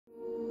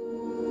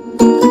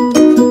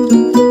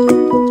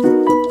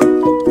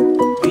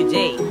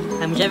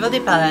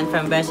Deypalan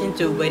from Western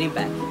to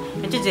Wiedenbach,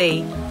 and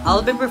today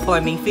I'll be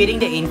performing feeding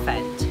the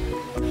infant.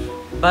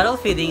 Bottle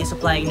feeding is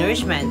applying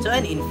nourishment to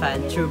an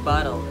infant through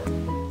bottle.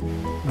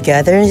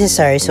 Gather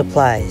necessary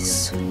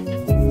supplies.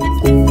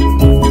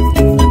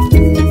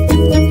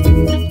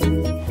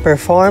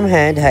 Perform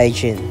hand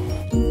hygiene.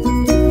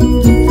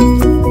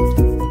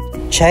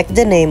 Check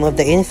the name of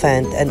the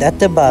infant and at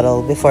the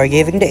bottle before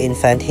giving the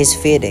infant his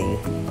feeding.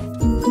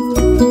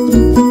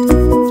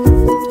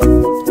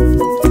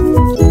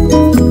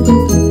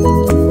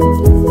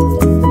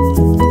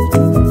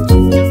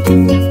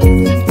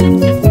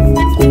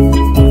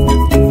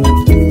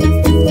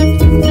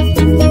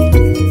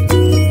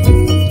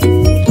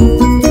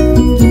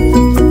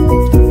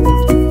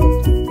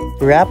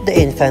 Wrap the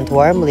infant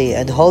warmly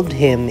and hold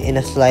him in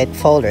a slight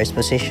folders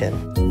position.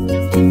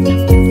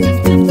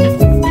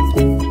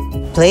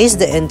 Place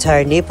the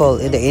entire nipple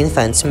in the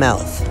infant's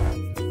mouth.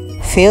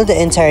 Fill the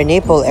entire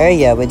nipple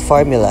area with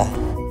formula.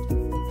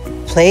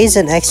 Place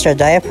an extra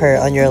diaper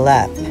on your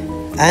lap,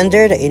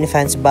 under the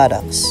infant's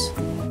buttocks.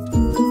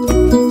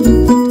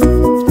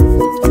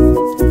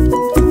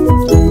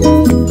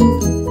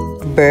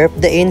 Burp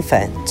the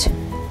infant.